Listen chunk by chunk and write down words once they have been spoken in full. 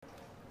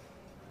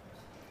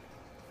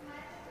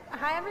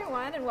Hi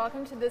everyone, and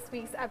welcome to this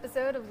week's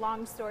episode of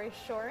Long Story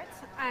Short.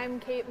 I'm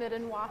Kate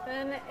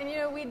Midden-Wathen,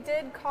 and we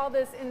did call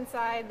this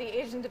Inside the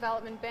Asian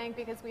Development Bank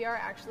because we are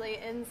actually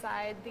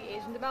inside the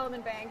Asian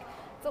Development Bank.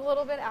 It's a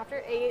little bit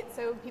after 8,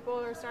 so people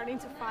are starting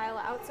to file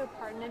out, so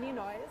pardon any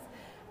noise.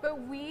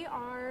 But we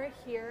are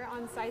here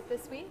on site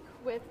this week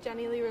with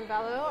Jenny Lee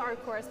Ravello, our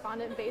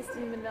correspondent based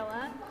in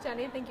Manila.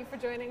 Jenny, thank you for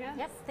joining us.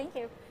 Yes, thank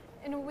you.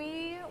 And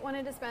we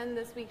wanted to spend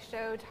this week's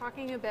show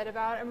talking a bit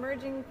about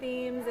emerging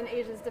themes in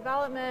Asia's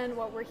development,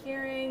 what we're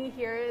hearing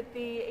here at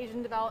the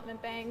Asian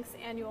Development Bank's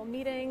annual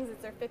meetings.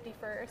 It's our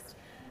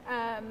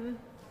 51st.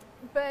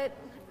 But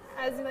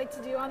as we like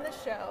to do on the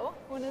show,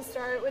 I want to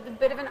start with a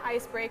bit of an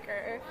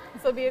icebreaker.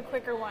 This will be a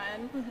quicker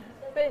one.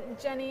 But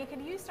Jenny,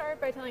 could you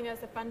start by telling us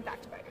a fun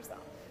fact about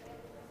yourself?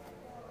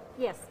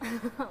 Yes.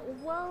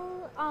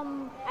 Well,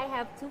 I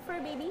have 2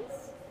 fur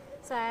babies.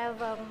 So I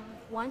have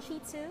 1 Shih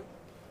Tzu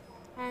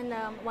and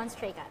 1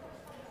 stray cat.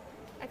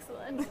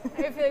 Excellent.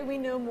 I feel like we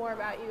know more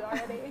about you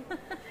already.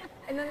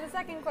 And then the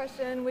second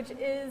question, which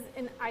is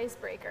an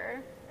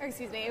icebreaker,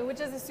 which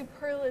is a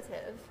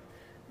superlative.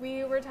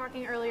 We were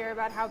talking earlier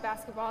about how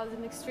basketball is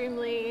an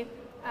extremely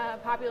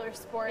popular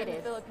sport in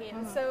the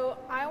Philippines. Mm-hmm. So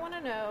I want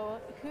to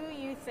know who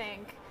you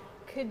think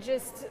could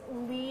just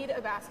lead a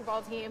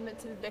basketball team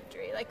to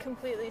victory, like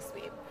completely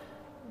sweep.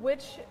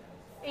 Which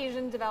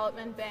Asian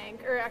Development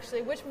Bank, or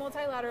actually which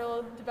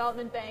multilateral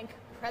development bank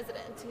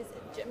president? Is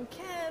it Jim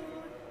Kim?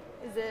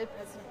 Is it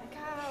President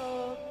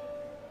Macau?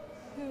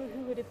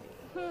 Who would it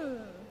be?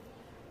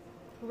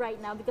 Right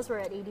now, because we're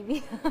at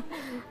ADB,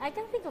 I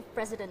can think of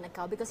President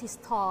Macau because he's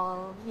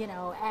tall,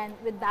 and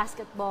with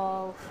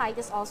basketball, height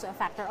is also a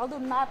factor, although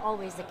not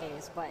always the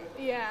case, but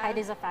height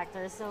is a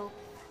factor. So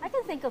I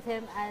can think of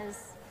him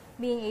as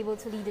being able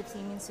to lead the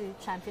team into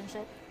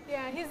championship.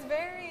 Yeah, he's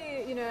very,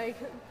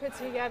 put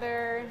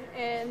together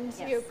and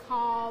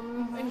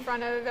calm in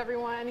front of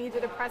everyone. He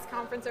did a press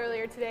conference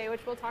earlier today,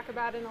 which we'll talk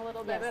about in a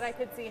little bit, but I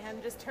could see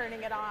him just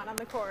turning it on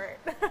the court.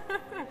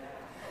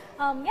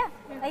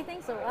 I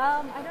think so.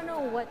 I don't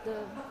know what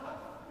the...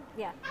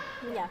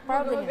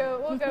 probably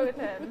we'll go with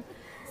him.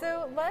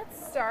 So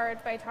let's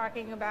start by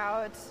talking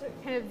about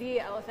kind of the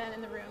elephant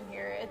in the room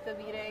here at the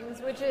meetings,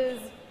 which is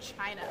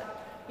China.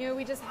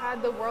 We just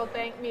had the World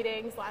Bank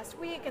meetings last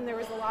week, and there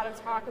was a lot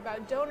of talk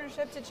about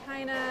donorship to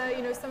China.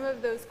 Some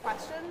of those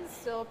questions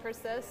still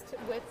persist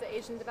with the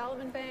Asian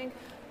Development Bank.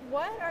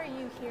 What are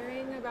you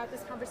hearing about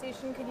this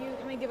conversation? Could you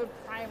give a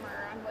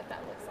primer on what that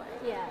looks like?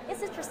 Yeah,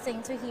 it's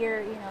interesting to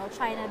hear,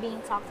 China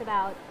being talked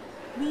about.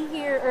 We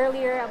hear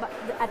earlier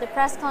at the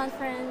press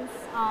conference,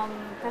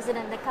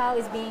 President Macau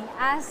is being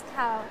asked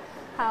how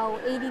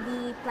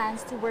ADB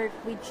plans to work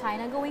with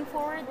China going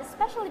forward,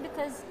 especially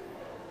because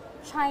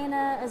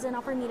China, as an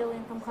upper middle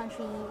income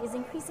country, is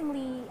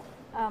increasingly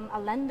a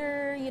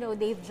lender.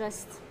 They've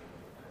just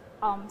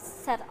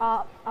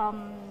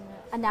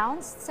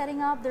announced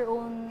setting up their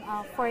own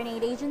foreign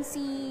aid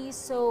agency.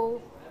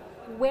 So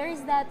where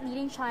is that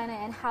leading China,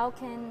 and how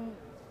can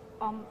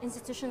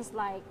institutions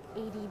like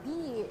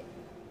ADB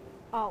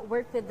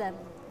work with them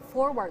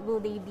forward? Will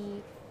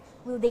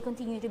they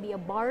continue to be a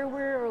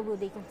borrower, or will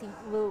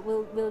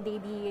they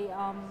be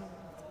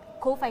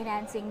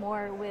co-financing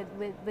more with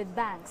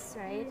banks,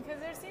 right? Because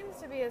there seems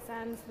to be a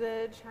sense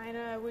that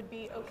China would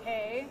be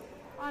okay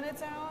on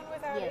its own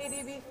without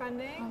ADB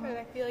funding, but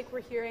I feel like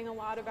we're hearing a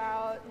lot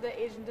about the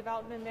Asian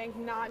Development Bank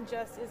not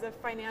just as a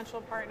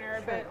financial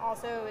partner, but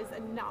also as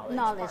a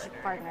knowledge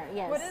partner.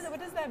 Yes. What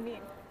does that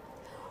mean?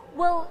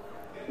 Well,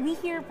 we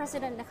hear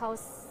President Macau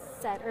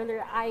said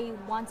earlier, I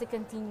want to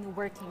continue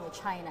working with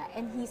China,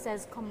 and he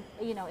says,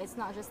 it's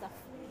not just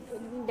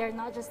they're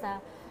not just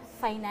a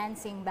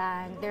financing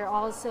bank. They're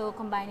also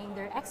combining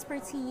their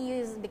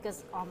expertise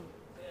because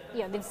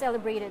they've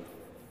celebrated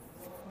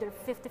their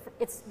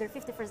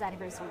 51st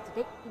anniversary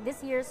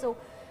this year. So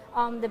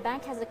the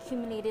bank has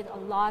accumulated a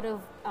lot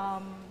of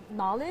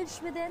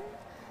knowledge within,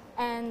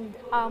 and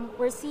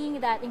we're seeing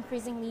that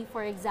increasingly,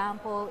 for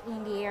example,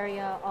 in the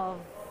area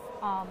of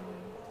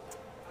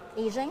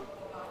aging.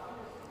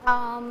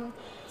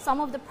 Some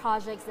of the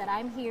projects that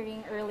I'm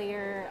hearing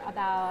earlier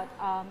about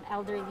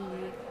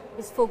elderly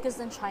is focused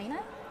on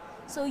China.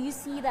 So you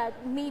see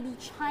that maybe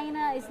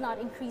China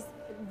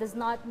does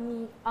not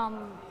need,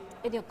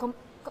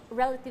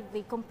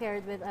 relatively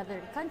compared with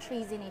other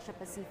countries in Asia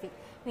Pacific,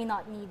 may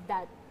not need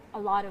that a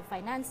lot of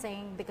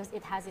financing because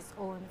it has its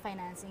own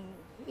financing,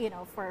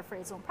 for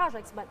its own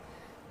projects. But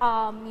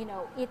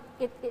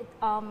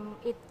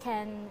it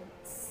can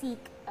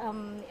seek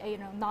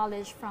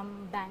knowledge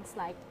from banks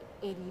like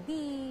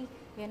ADB.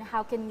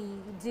 How can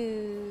we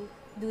do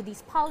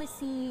these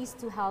policies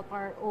to help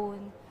our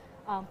own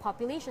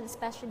population,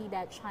 especially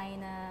that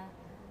China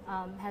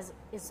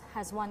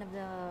has one of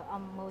the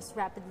most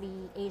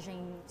rapidly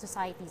aging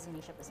societies in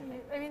Asia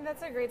Pacific. I mean,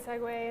 that's a great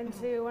segue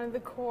into one of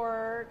the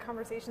core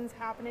conversations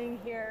happening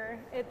here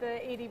at the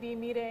ADB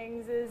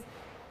meetings is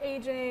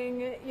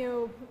aging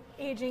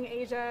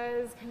Asia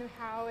is kind of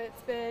how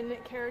it's been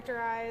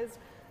characterized.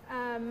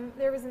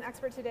 There was an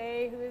expert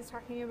today who was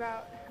talking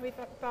about how we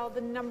felt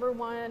the number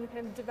one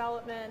kind of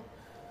development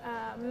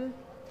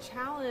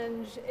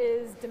challenge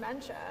is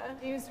dementia.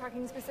 He was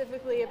talking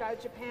specifically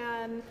about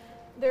Japan.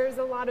 There's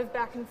a lot of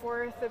back and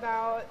forth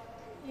about,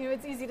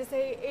 it's easy to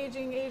say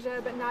aging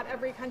Asia, but not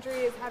every country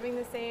is having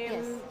the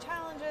same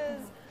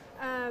challenges.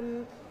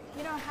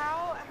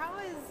 How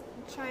is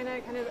China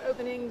kind of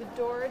opening the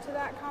door to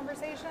that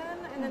conversation,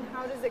 and then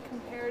how does it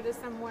compare to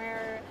some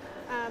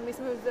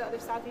of the other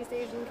Southeast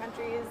Asian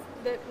countries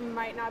that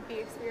might not be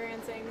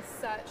experiencing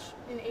such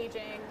an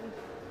aging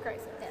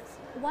crisis? Yes.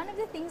 One of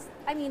the things,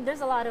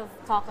 there's a lot of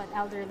talk on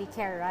elderly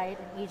care, right,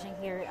 and aging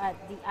here at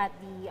the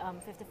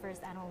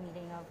 51st annual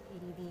meeting of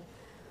ADB.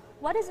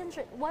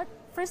 What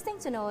first thing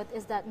to note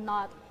is that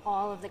not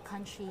all of the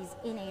countries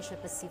in Asia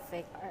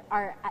Pacific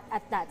are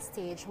at that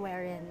stage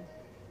wherein,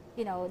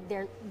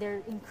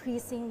 they're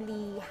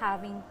increasingly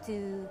having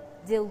to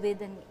deal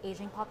with an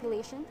aging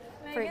population.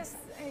 I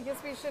guess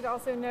we should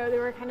also know that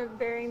we're kind of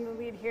bearing the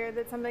lead here,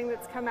 that something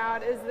that's come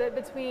out is that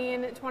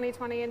between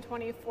 2020 and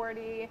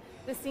 2040,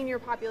 the senior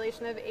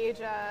population of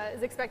Asia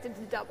is expected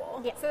to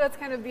double. Yeah. So that's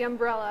kind of the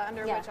umbrella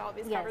under which all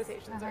these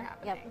conversations are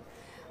happening.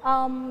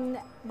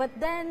 But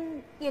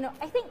then,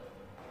 I think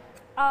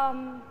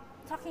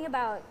talking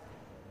about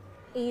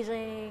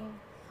aging,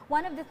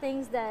 one of the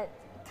things that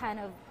kind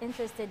of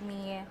interested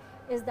me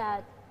is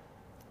that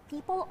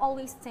people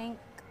always think,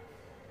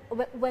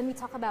 when we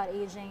talk about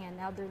aging and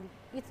elderly,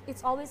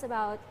 it's always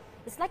about,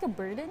 it's like a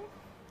burden.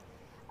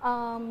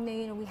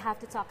 We have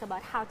to talk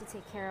about how to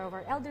take care of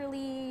our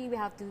elderly. We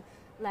have to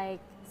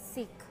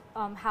seek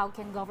how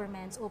can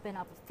governments open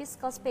up a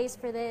fiscal space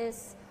for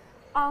this.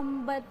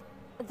 But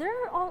there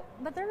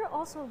are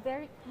also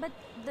very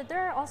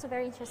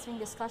interesting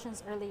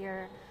discussions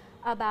earlier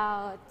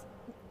about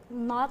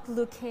not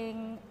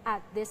looking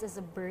at this as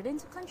a burden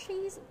to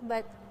countries,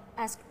 but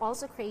as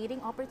also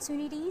creating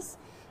opportunities.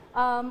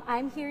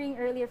 I'm hearing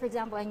earlier, for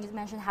example, and you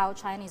mentioned how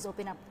China is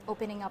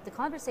opening up the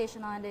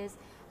conversation on this.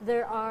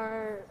 There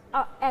are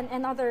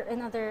and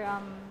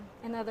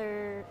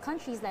other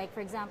countries, like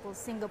for example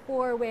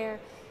Singapore, where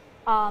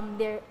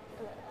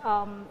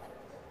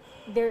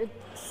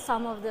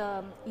some of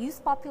the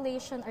youth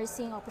population are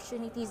seeing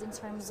opportunities in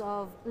terms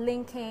of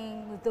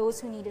linking with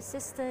those who need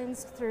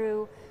assistance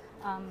through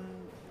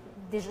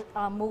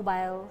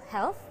mobile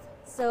health.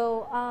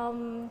 So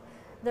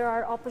there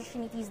are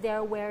opportunities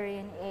there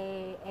wherein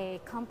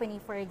a company,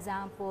 for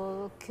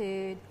example,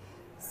 could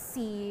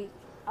see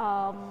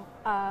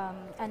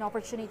an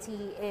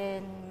opportunity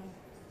in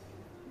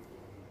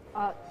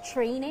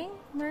training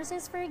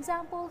nurses, for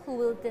example, who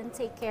will then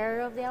take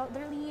care of the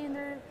elderly in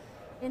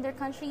their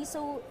country.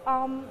 So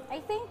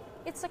I think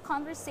it's a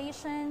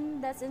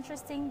conversation that's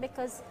interesting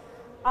because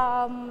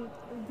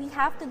we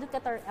have to look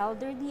at our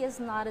elderly as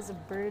not as a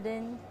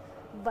burden,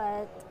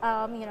 but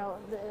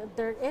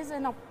there is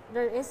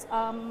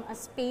a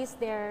space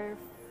there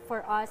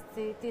for us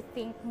to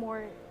think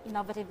more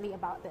innovatively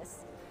about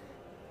this.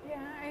 Yeah,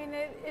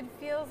 it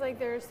feels like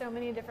there are so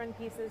many different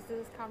pieces to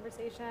this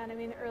conversation.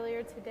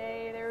 Earlier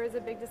today there was a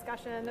big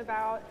discussion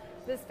about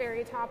this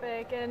very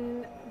topic,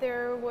 and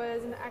there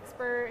was an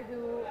expert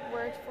who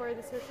worked for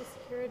the Social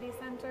Security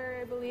Center,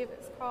 I believe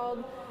it's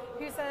called,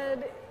 who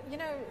said,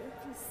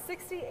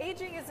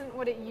 aging isn't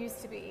what it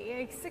used to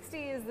be. 60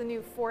 is the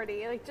new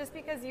 40. Just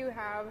because you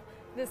have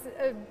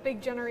a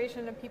big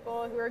generation of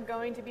people who are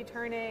going to be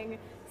turning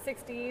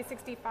 60,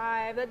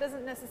 65, that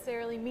doesn't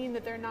necessarily mean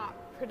that they're not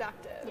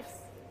productive. Yes.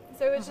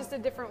 So it's just a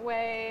different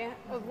way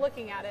of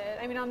looking at it.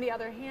 On the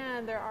other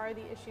hand, there are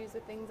the issues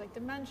of things like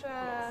dementia.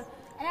 Yes.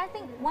 And I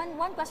think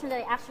one question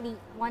that I actually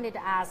wanted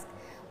to ask,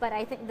 but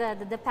I think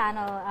the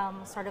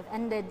panel sort of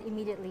ended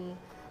immediately,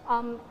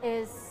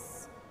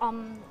 is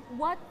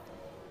what,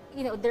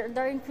 there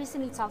are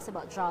increasingly talks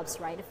about jobs,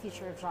 right? The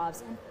future of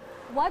jobs. And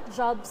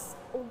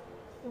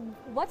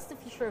what's the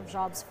future of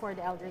jobs for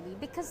the elderly?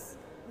 Because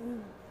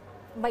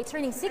by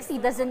turning 60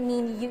 doesn't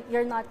mean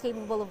you're not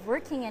capable of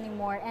working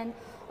anymore. And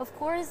of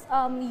course,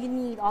 you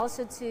need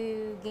also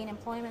to gain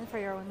employment for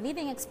your own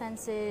living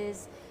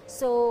expenses.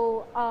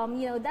 So,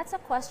 that's a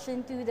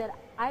question too that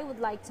I would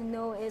like to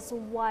know is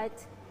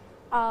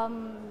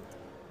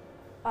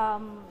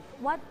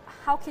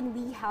how can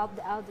we help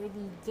the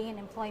elderly gain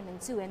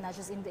employment too, and not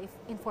just in the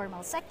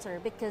informal sector?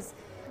 Because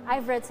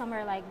I've read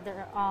somewhere like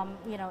there,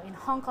 in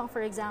Hong Kong,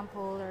 for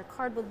example, there are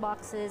cardboard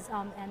boxes,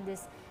 and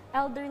these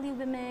elderly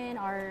women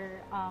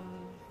are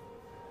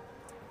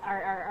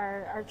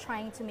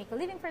trying to make a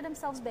living for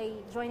themselves by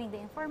joining the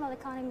informal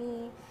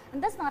economy,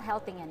 and that's not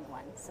helping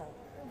anyone. So.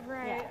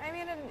 Right. Yeah.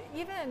 And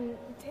even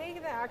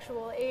take the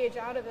actual age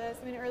out of this.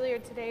 Earlier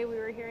today we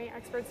were hearing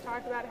experts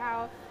talk about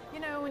how,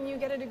 when you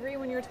get a degree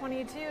when you're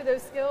 22,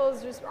 those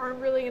skills just aren't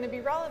really going to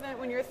be relevant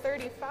when you're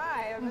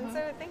 35. And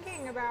so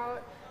thinking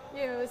about,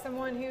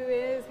 someone who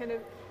is kind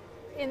of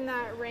in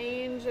that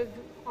range of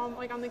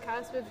on the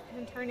cusp of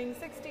turning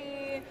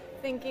 60,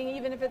 thinking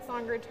even if it's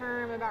longer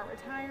term about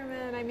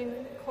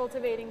retirement,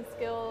 cultivating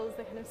skills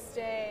that kind of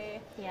stay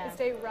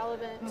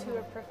relevant to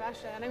a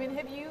profession.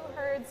 Have you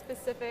heard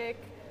specific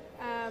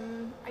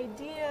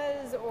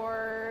ideas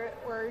or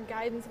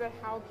guidance about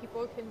how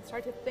people can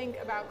start to think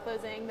about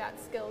closing that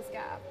skills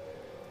gap?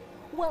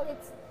 Well,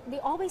 they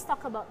always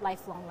talk about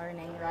lifelong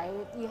learning, right?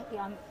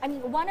 I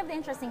mean, one of the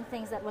interesting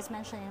things that was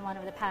mentioned in one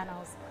of the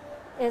panels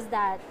is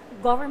that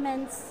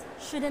governments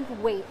shouldn't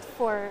wait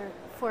for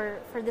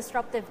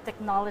disruptive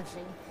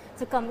technology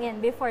to come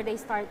in before they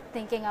start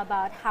thinking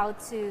about how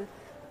to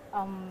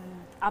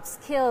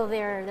upskill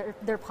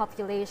their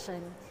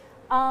population.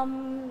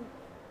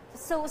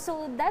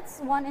 So that's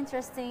one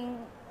interesting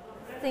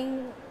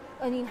thing.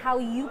 I mean, how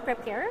you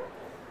prepare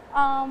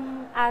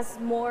as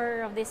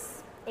more of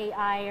this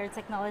AI or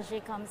technology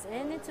comes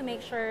in to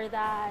make sure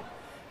that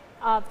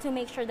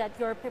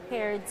you're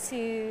prepared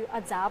to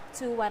adapt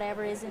to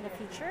whatever is in the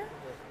future.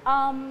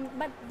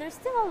 But there's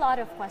still a lot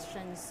of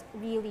questions,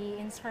 really,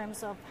 in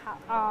terms of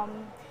how,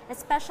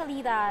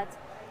 especially that,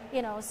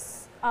 you know,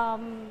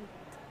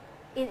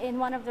 in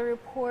one of the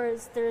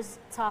reports, there's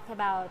talk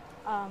about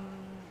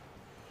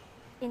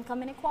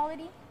income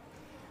inequality,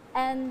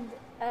 and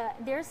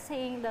they're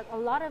saying that a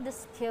lot of the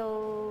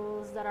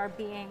skills that are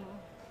being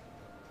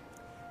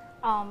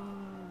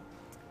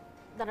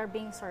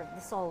sort of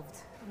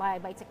dissolved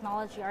by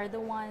technology are the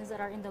ones that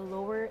are in the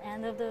lower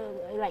end of the,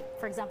 like,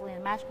 for example, in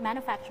the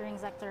manufacturing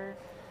sector.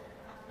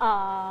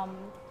 Yeah,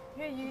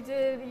 you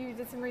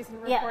did some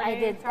recent reporting. Yeah,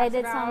 I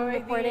did some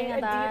reporting the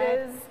about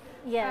Adidas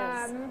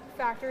yes.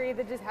 Factory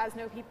that just has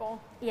no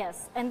people.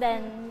 Yes, and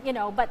then, you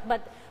know, but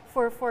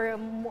for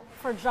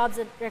jobs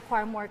that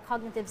require more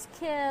cognitive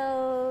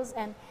skills,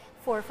 and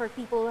for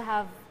people who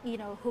have, you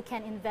know, who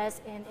can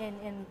invest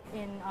in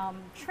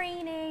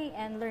training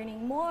and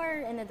learning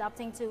more and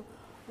adapting to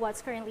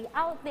what's currently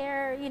out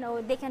there, you know,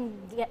 they can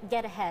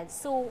get ahead.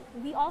 So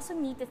we also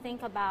need to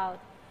think about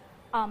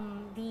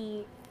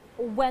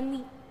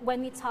when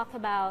we talk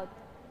about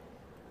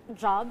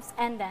jobs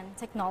and then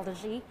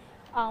technology,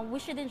 we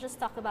shouldn't just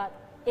talk about,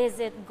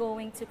 is it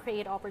going to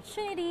create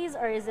opportunities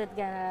or is it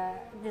gonna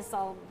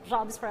dissolve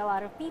jobs for a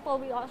lot of people?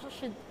 We also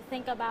should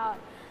think about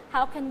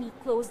how can we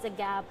close the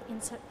gap,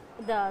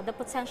 the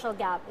potential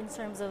gap in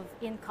terms of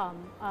income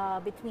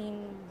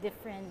between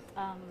different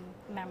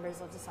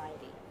members of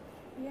society.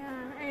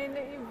 Yeah, and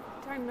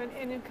talking about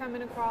income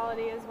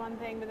inequality is one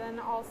thing, but then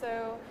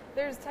also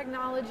there's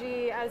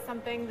technology as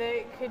something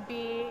that could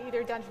be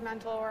either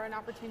detrimental or an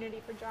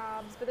opportunity for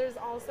jobs, but there's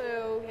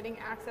also getting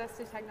access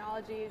to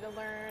technology to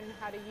learn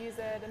how to use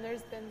it, and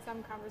there's been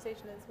some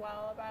conversation as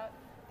well about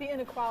the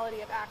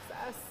inequality of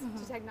access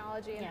to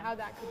technology and how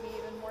that could be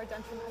even more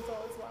detrimental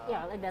as well.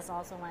 Yeah, like that's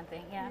also one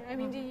thing, yeah. I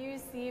mean, do you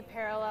see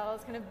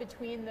parallels kind of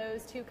between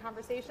those two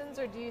conversations,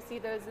 or do you see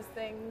those as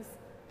things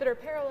that are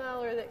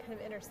parallel or that kind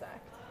of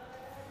intersect?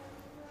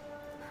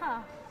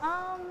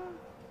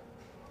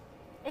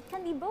 It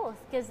can be both,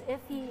 because if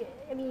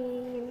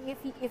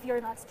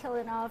you're not skilled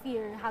enough,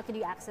 how can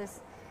you access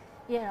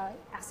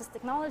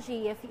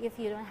technology? If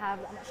you don't have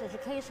much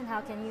education,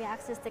 how can you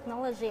access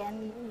technology?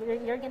 And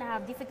you're going to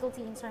have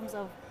difficulty in terms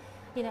of,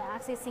 you know,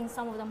 accessing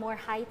some of the more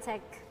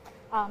high-tech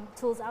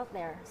tools out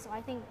there. So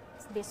I think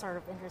they sort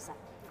of intersect.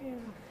 Yeah.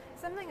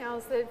 Something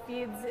else that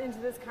feeds into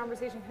this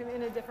conversation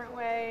in a different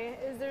way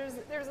is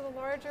there's a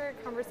larger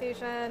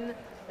conversation,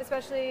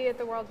 especially at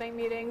the World Bank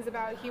meetings,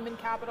 about human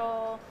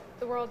capital.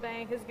 The World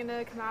Bank is going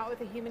to come out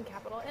with a human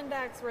capital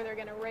index where they're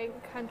going to rank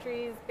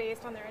countries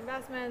based on their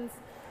investments.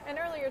 And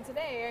earlier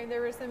today, there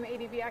were some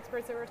ADB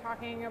experts that were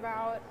talking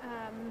about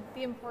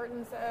the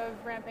importance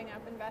of ramping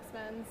up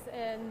investments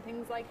in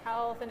things like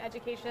health and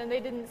education. They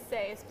didn't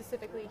say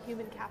specifically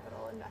human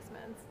capital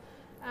investments,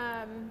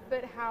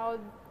 but how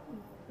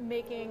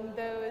making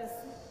those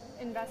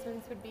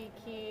investments would be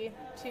key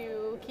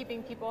to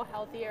keeping people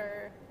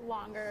healthier,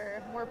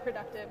 longer, more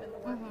productive in the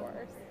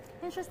workforce.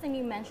 Interesting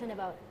you mentioned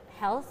about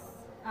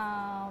health,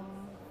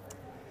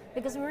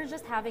 because we were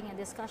just having a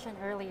discussion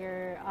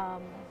earlier,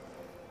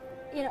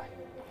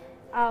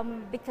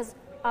 because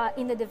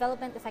in the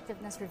Development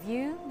Effectiveness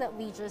Review that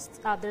we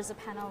just, there's a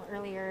panel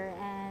earlier,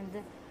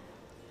 and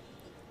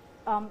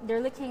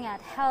they're looking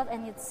at health,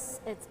 and it's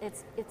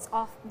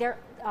off. Their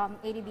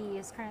ADB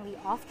is currently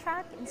off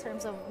track in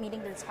terms of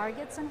meeting their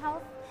targets in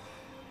health.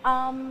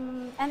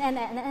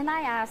 And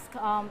I asked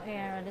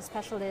the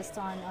specialist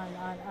on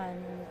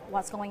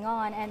what's going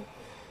on, and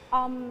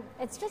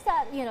it's just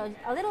that, you know,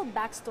 a little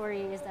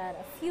backstory is that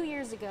a few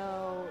years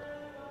ago,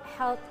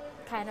 health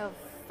kind of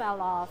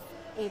fell off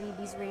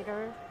ADB's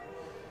radar.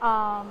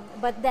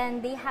 But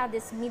then they had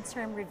this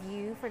midterm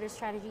review for the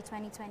Strategy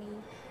 2020,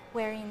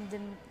 wherein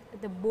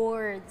the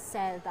board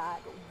said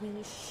that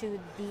we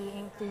should be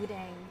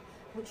including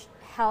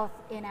health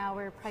in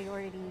our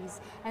priorities.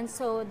 And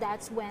so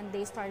that's when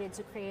they started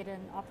to create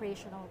an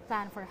operational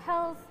plan for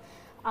health.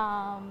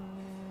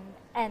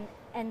 And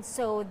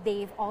so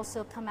they've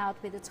also come out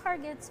with the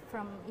targets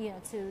from, you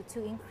know,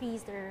 to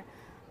increase their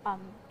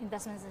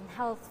investments in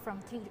health from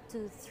 3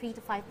 to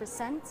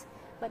 5%.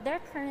 But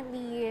they're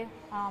currently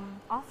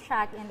off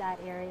track in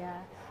that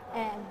area.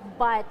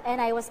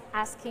 And I was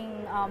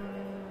asking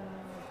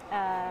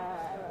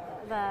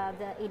the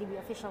ADB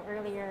official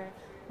earlier,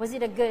 was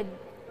it a good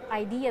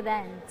idea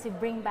then to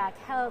bring back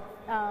health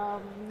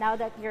now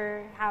that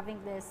you're having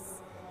this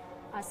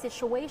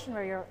situation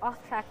where you're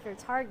off track your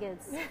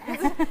targets?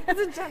 It's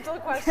a gentle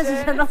question.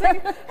 It's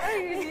like,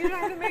 hey, you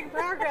had to make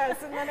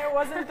progress, and then it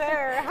wasn't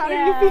there. How do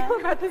you feel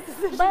about this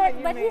decision?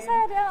 But he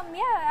said,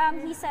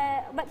 he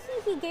said, but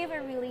he gave a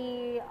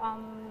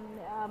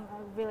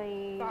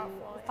really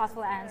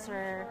thoughtful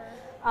answer.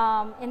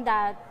 In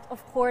that,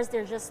 of course,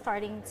 they're just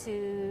starting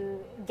to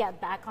get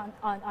back on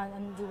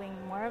doing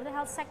more of the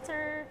health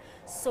sector.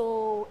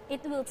 So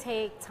it will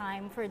take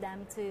time for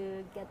them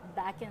to get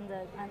back in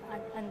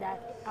on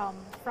that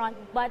front.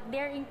 But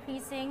they're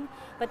increasing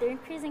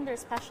their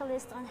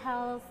specialists on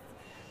health.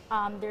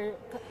 They're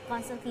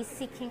constantly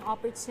seeking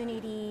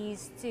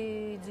opportunities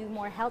to do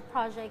more health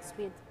projects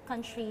with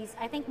countries.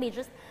 I think they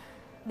just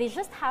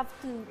have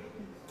to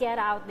get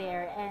out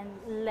there and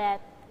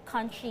let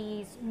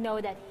countries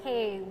know that,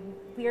 hey,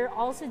 we're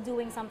also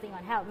doing something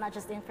on health, not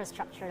just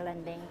infrastructure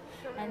lending.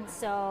 And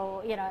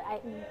so,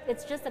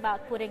 it's just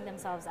about putting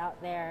themselves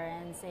out there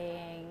and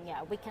saying,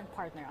 yeah, we can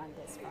partner on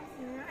this front.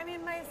 I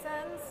mean, my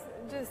sense,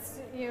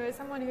 just, as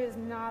someone who is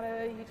not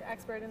a huge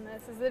expert in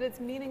this, is that it's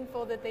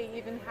meaningful that they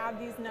even have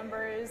these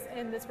numbers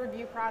in this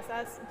review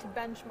process to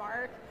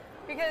benchmark.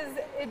 Because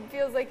it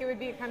feels like it would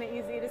be kind of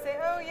easy to say,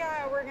 oh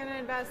yeah, we're going to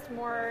invest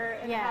more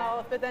in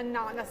health, but then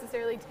not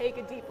necessarily take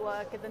a deep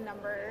look at the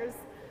numbers.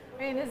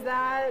 I mean, is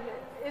that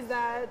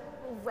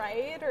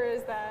right, or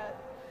is that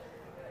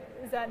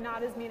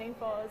not as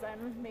meaningful as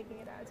I'm making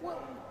it out to be?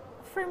 Well,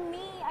 for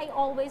me, I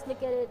always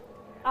look at it.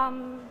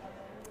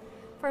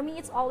 For me,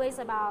 it's always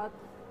about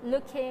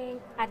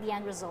looking at the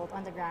end result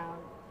on the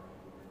ground.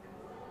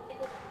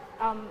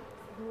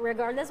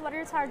 Regardless what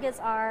your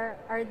targets are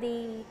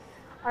they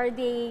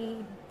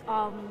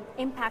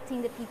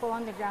impacting the people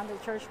on the ground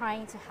that you're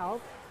trying to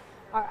help?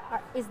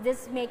 Is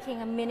this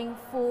making a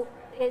meaningful?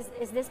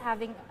 Is this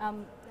having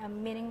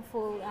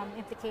meaningful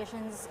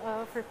implications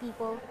for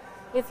people?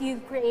 If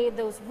you create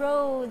those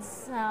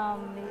roads,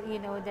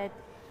 that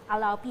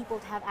allow people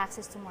to have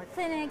access to more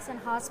clinics and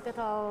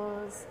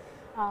hospitals,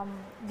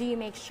 do you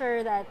make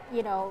sure that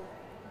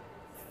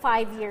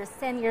 5 years,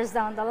 10 years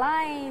down the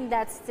line,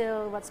 that's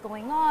still what's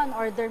going on,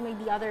 or there may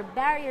be other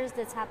barriers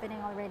that's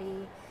happening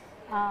already?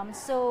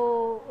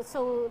 So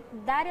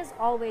that is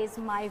always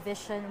my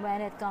vision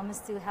when it comes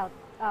to health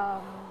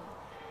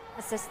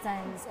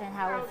assistance and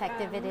how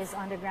effective it is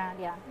on the ground.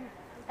 Yeah,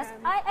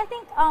 I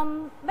think.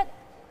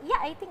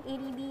 I think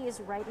ADB is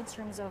right in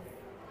terms of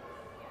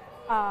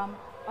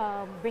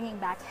bringing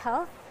back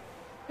health,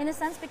 in a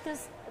sense,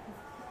 because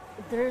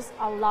there's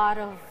a lot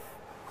of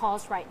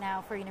calls right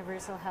now for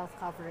universal health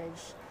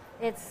coverage.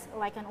 It's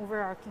like an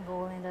overarching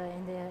goal in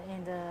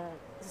the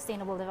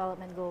Sustainable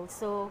Development Goals.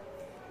 So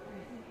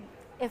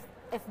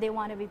if they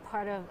want to be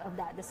part of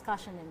that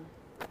discussion, then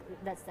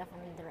that's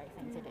definitely the right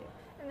thing to do.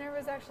 And there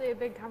was actually a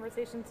big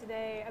conversation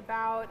today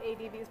about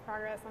ADB's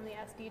progress on the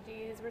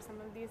SDGs, where some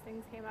of these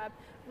things came up.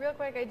 Real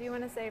quick, I do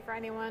want to say, for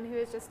anyone who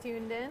has just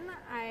tuned in,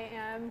 I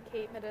am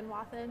Kate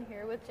Middenwathen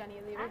here with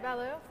Jenny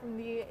Lieber-Bello from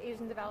the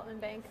Asian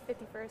Development Bank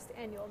 51st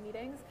Annual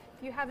Meetings.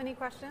 If you have any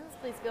questions,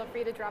 please feel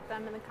free to drop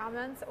them in the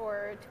comments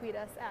or tweet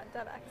us at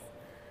DevX.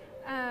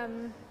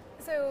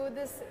 So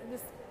this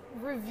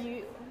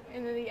review,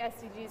 in the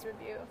SDGs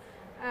review,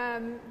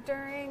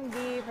 during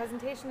the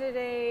presentation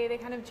today, they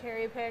kind of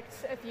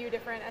cherry-picked a few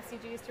different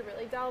SDGs to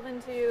really delve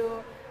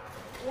into.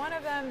 One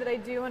of them that I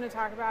do want to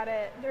talk about,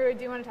 because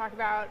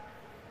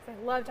I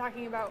love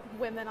talking about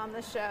women on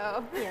the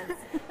show, yes.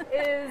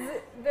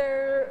 is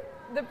the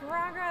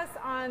progress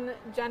on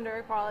gender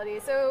equality.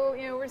 So,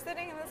 we're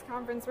sitting in this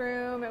conference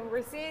room and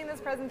we're seeing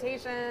this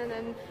presentation,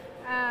 and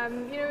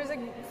it was a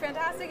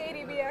fantastic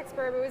ADB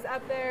expert who was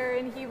up there,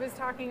 and he was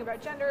talking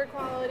about gender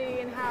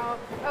equality and how,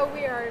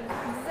 we are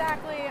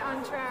exactly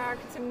on track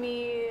to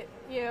meet,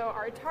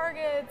 our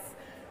targets.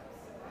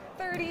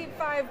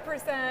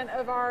 35%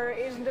 of our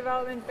Asian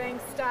Development Bank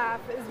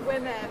staff is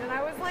women. And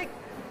I was like,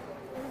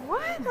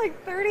 what?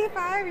 Like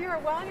 35? You're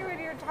well on your way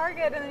to your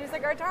target. And then he's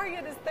like, our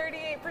target is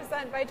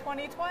 38% by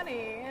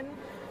 2020. And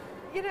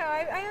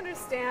I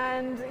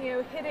understand,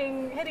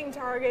 hitting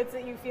targets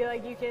that you feel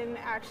like you can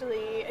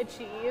actually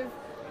achieve.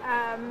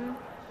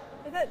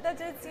 That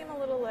did seem a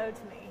little low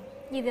to me.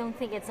 You don't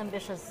think it's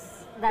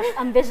ambitious? That's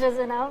ambitious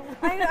enough?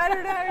 I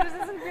don't know. It just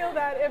doesn't feel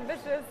that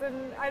ambitious,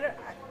 and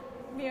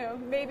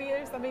maybe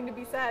there's something to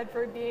be said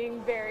for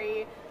being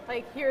very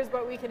here's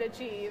what we can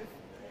achieve.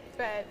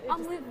 But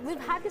we've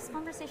had this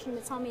conversation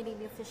with some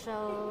ADB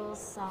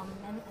officials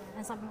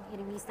and some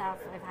ADB staff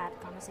I've had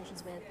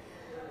conversations with.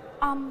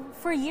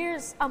 For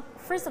years,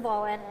 first of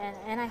all,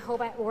 and I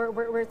hope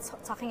we're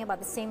talking about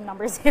the same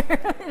numbers here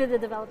in the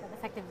Development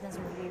Effectiveness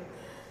Review.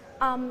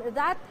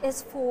 That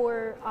is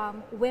for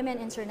women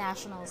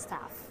international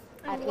staff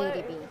at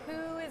ADB.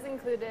 Who is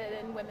included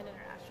in women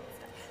international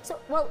staff? So,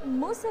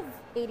 most of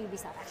ADB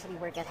staff actually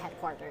work at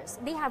headquarters.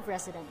 They have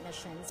resident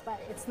missions,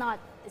 but it's not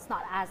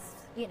as,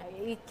 you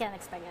can't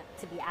expect it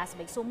to be as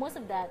big. So most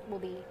of that will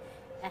be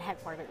at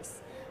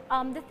headquarters.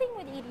 The thing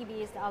with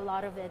ADB is that a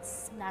lot of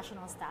it's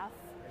national staff.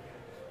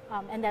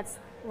 And that's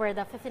where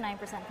the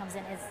 59% comes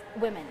in, is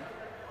women.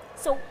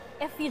 So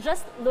if you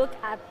just look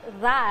at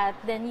that,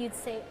 then you'd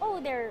say, oh,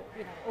 they're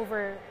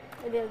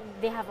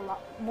they have a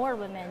lot more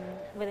women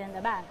within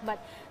the bank. But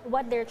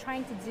what they're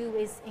trying to do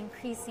is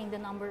increasing the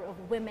number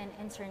of women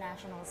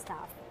international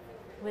staff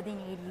within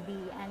ADB,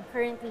 and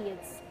currently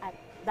it's at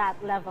that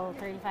level,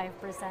 35%.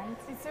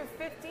 So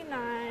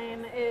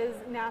 59 is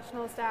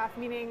national staff,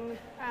 meaning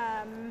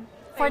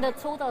for the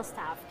total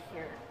staff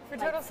here. For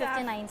total staff,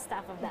 59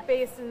 staff of that.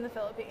 Based in the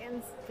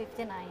Philippines. 59%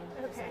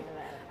 Okay. of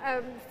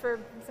that. For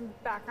some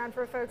background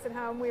for folks at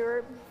home, we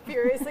were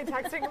furiously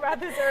texting about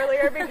this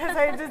earlier because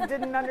I just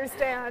didn't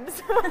understand.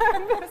 So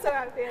I'm so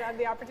happy I had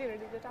the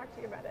opportunity to talk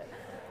to you about it.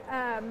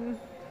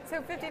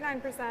 So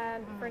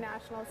 59% for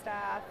national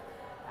staff.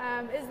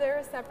 Is there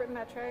a separate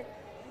metric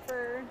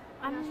for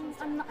national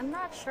staff? I'm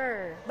not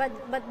sure, but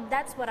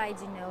that's what I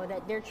do know,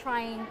 that they're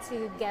trying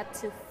to get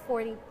to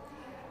 40,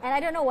 and I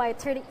don't know why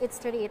it's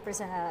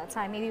 38% at a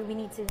time. Maybe we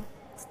need to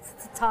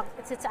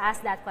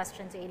ask that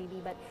question to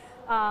ADB. But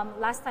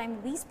last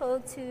time we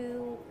spoke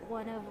to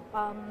one of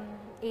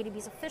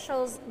ADB's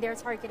officials, they're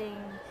targeting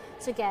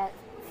to get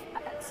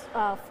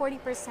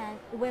 40%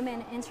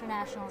 women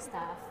international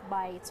staff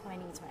by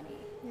 2020.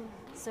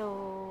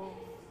 So.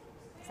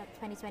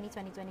 2020,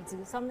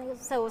 2022, something.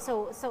 So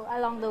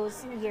along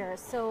those years.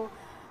 So,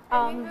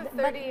 I think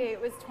the 38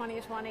 was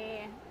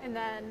 2020, and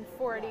then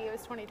 40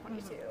 was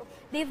 2022.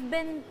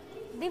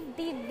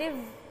 They've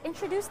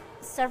introduced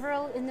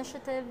several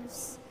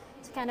initiatives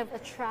to kind of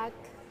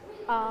attract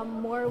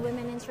more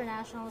women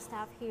international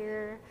staff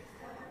here.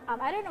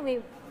 I don't know,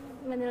 maybe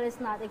Manila is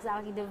not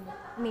exactly the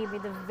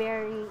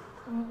very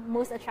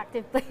most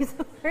attractive place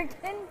to work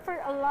in for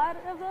a lot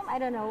of them. I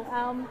don't know.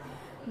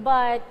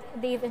 But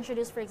they've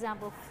introduced, for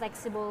example,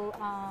 flexible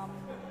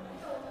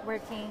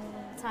working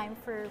time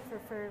for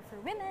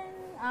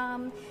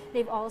women.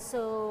 They've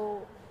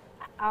also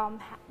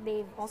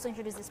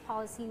introduced this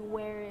policy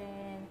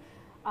wherein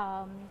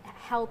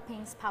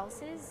helping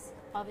spouses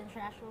of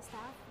international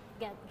staff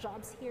get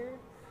jobs here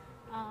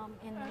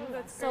in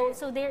Manila. So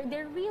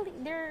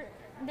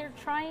they're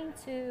trying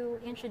to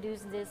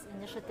introduce these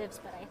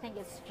initiatives, but I think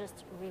it's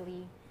just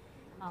really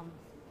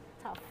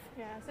tough.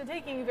 Yeah, so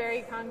taking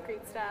very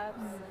concrete steps.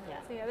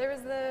 Yeah. So yeah, there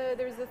was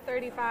the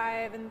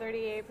 35 and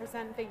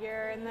 38%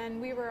 figure, and then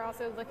we were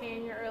also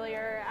looking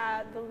earlier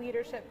at the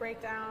leadership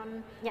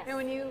breakdown. Yes. And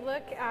when you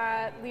look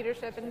at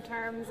leadership in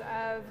terms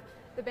of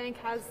the bank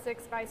has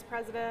 6 vice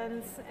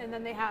presidents, and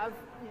then they have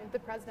the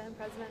president,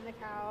 President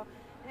Nicao,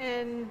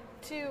 and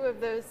 2 of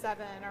those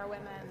 7 are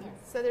women. Yes.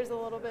 So there's a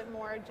little bit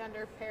more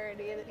gender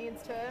parity that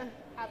needs to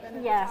happen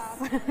at Yes,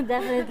 the top.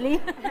 definitely.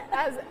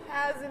 as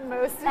in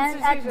most And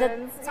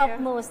institutions. at the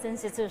topmost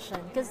institution,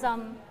 because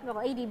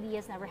ADB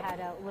has never had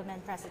a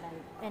women president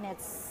in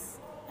its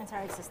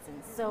entire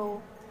existence.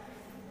 So,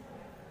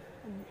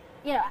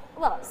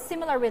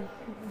 similar with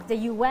the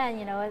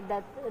UN,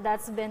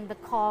 that's been the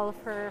call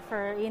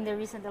for in the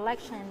recent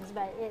elections.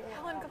 But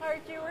Helen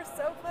Clark, you were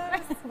so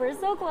close. we're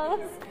so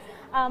close.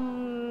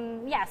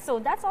 So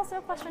that's also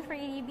a question for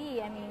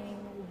ADB. I mean,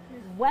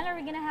 when are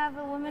we going to have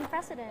a woman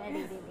president at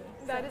ADB?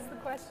 That is the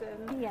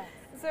question. Yes.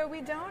 So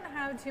we don't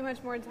have too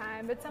much more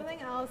time, but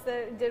something else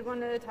that I did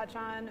want to touch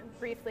on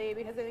briefly,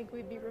 because I think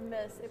we'd be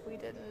remiss if we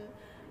didn't,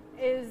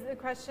 is the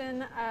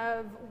question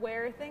of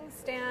where things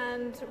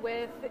stand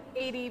with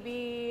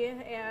ADB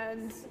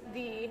and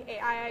the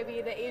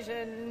AIIB, the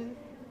Asian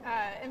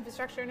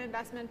Infrastructure and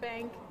Investment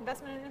Bank,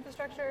 Investment and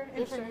Infrastructure?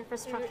 Asian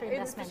Infrastructure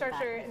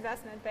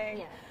Investment Bank.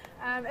 Yeah.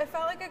 It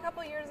felt like a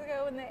couple years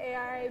ago when the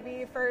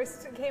AIIB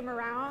first came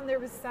around, there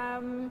was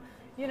some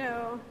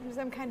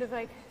kind of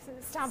like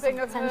stomping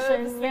of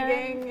hooves,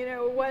 thinking,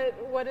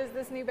 what is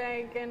this new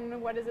bank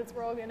and what is its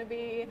role going to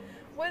be?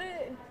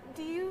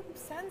 Do you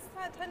sense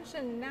that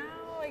tension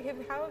now?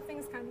 How have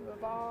things kind of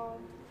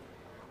evolved?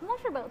 I'm not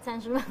sure about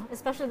tension,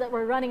 especially that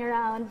we're running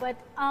around, but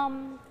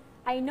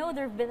I know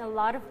there have been a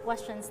lot of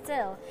questions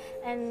still,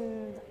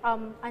 and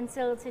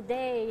until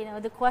today,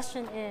 the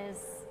question is,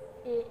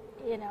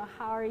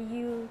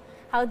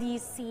 how do you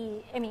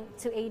see,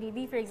 to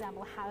ADB, for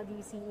example, how do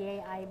you see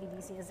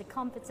AIBDC as a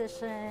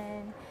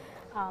competition?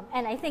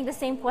 And I think the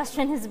same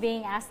question is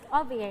being asked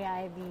of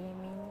AIIB.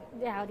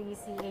 How do you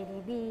see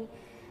ADB?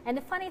 And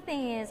the funny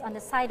thing is, on the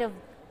side of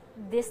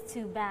these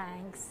 2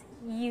 banks,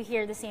 you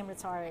hear the same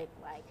rhetoric,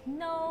 like,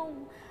 no,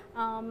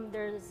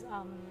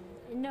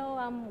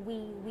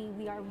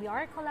 we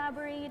are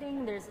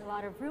collaborating. There's a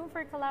lot of room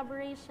for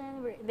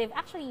collaboration. They've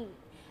actually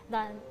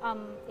done,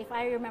 if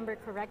I remember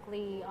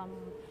correctly,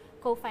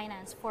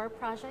 co-financed 4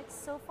 projects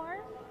so far.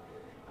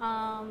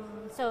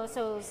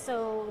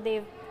 So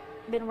they've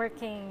been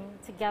working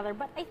together.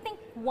 But I think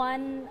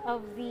one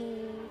of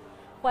the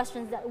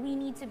questions that we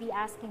need to be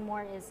asking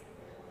more is,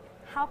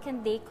 how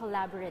can they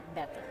collaborate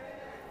better?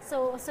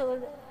 So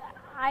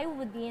I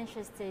would be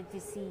interested to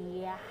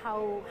see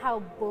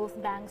how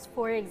both banks,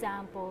 for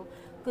example,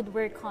 could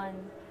work on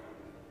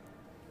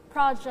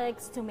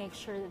projects to make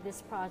sure that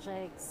these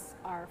projects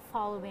are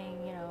following,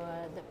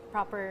 the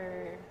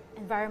proper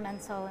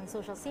environmental and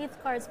social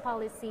safeguards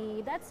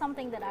policy. That's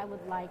something that I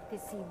would like to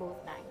see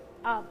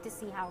to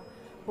see how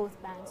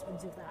both banks would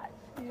do that.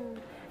 I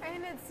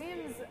mean, it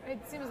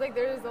seems like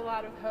there's a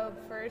lot of hope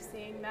for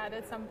seeing that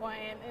at some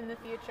point in the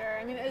future.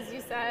 I mean, as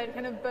you said,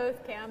 kind of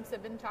both camps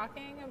have been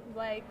talking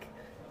like,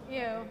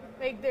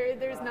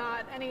 there's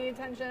not any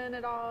tension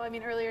at all. I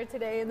mean, earlier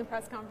today in the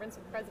press conference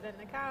with President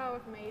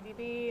Nakao from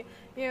ADB,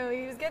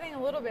 he was getting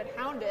a little bit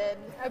hounded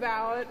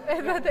about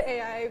the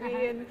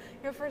AIIB,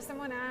 and first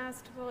someone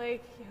asked,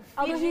 Fiji.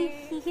 Although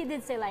he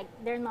did say like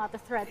they're not a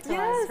threat to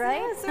us, right?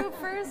 Yes. So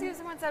first,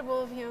 someone said,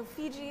 well,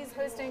 Fiji's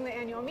hosting the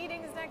annual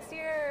meetings next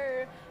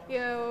year.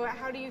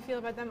 How do you feel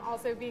about them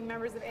also being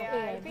members of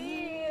AIIB?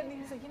 And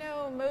he was like,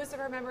 most of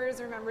our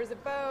members are members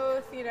of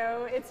both.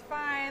 It's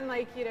fine.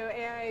 Like,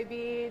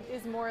 AIIB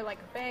is more like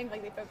a bank.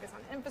 Like, they focus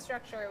on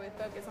infrastructure. We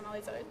focus on all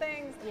these other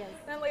things. Yes.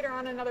 And then later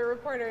on, another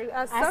reporter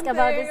asked something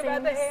about the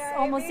AIIB.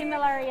 Almost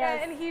similar,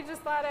 yes. And he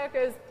just flat out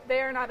goes,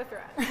 they are not a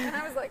threat. And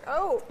I was like,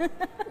 oh,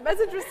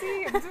 message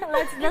received.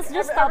 Let's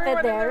just stop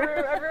it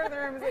there. Everyone in the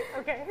room was like,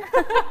 okay.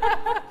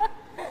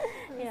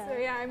 Yeah. So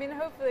I mean,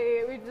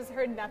 hopefully we've just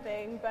heard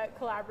nothing but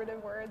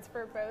collaborative words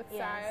for both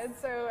sides.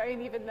 So I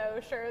mean, even though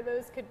sure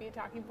those could be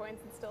talking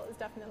points, it still is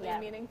definitely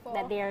meaningful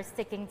that they are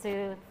sticking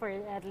to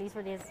at least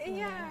for this.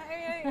 Yeah,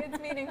 I mean, it's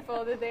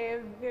meaningful that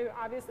they've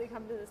obviously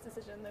come to this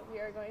decision that we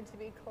are going to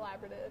be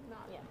collaborative,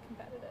 not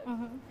competitive.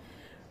 Mm-hmm.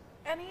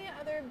 Any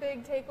other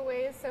big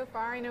takeaways so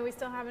far? I know we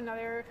still have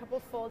another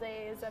couple full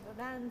days of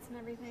events and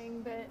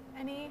everything, but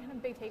any kind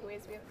of big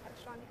takeaways we haven't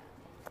touched on yet?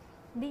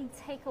 Big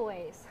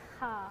takeaways.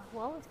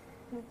 Well,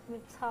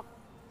 we've talked.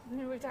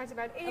 We've talked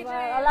about aging, a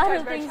lot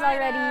of things China,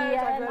 already,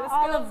 and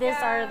all of this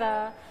are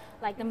gap.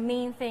 the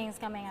main things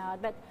coming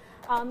out. But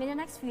in the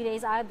next few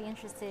days, I'd be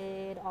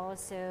interested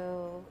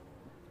also.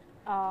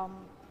 I'd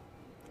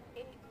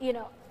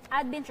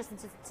be interested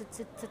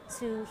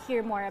to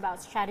hear more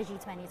about Strategy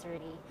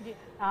 2030.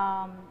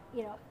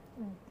 Yeah.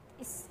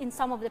 In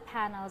some of the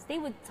panels, they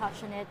would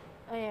touch on it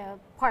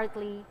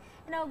partly.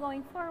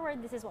 Going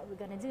forward, this is what we're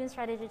going to do in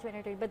Strategy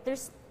 2030. But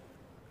there's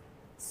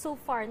so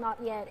far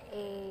not yet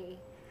a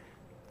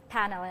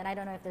panel, and I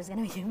don't know if there's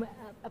going to be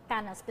a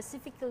panel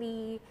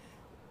specifically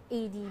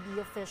ADB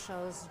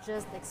officials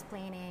just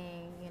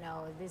explaining,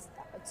 this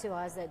to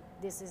us that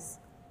this is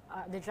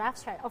the draft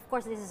strategy. Of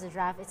course, this is a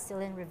draft; it's still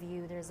in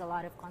review. There's a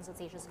lot of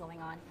consultations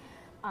going on,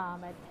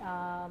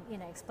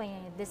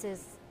 explaining this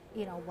is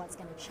what's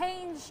going to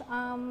change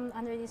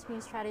under this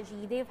new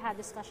strategy. They've had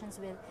discussions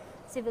with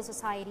civil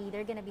society.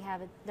 They're going to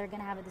have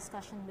a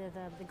discussion with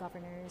the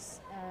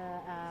governors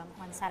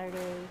on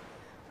Saturday.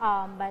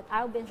 But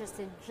I'll be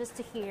interested just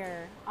to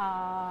hear,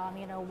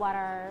 what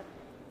our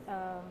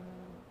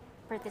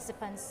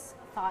participants'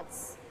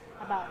 thoughts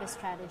about this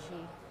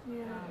strategy.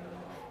 Yeah.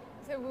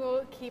 So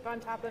we'll keep on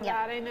top of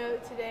that. I know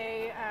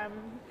today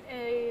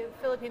a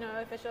Filipino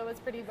official was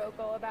pretty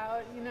vocal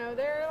about,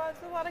 there are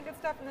a lot of good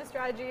stuff in the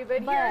strategy, but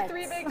here are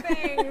 3 big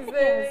things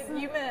that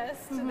you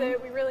missed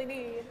that we really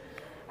need.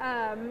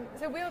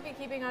 So we'll be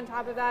keeping on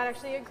top of that.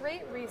 Actually, a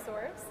great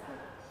resource,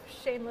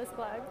 shameless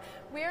plug.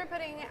 We are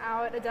putting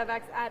out a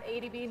DevX at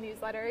ADB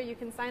newsletter. You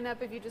can sign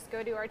up if you just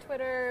go to our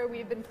Twitter.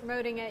 We've been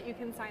promoting it. You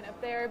can sign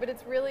up there. But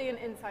it's really an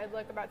inside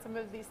look about some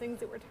of these things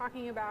that we're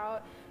talking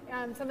about.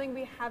 Something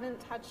we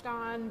haven't touched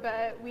on,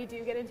 but we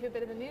do get into a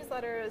bit of the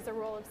newsletter, is the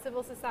role of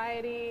civil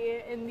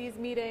society in these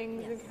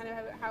meetings and kind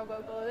of how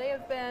vocal they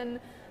have been.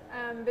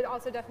 But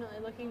also definitely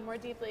looking more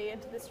deeply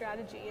into the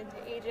strategy, into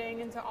aging,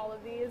 into all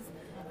of these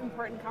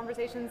important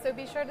conversations. So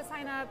be sure to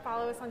sign up,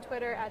 follow us on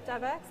Twitter at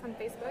DevX, on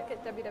Facebook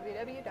at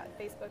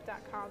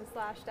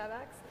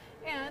www.facebook.com/DevX,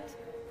 and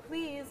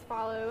please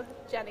follow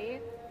Jenny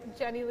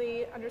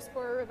Lee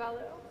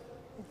 _Ravello.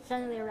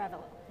 Jenny Lee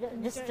Ravello.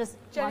 Just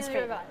Jenny Lee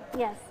Ravello.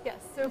 Yes.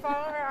 Yes. So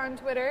follow her on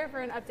Twitter for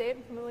an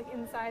update from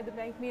inside the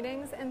bank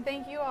meetings. And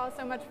thank you all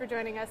so much for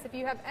joining us. If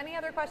you have any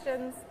other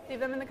questions,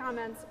 leave them in the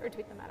comments or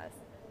tweet them at us.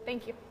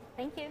 Thank you.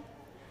 Thank you.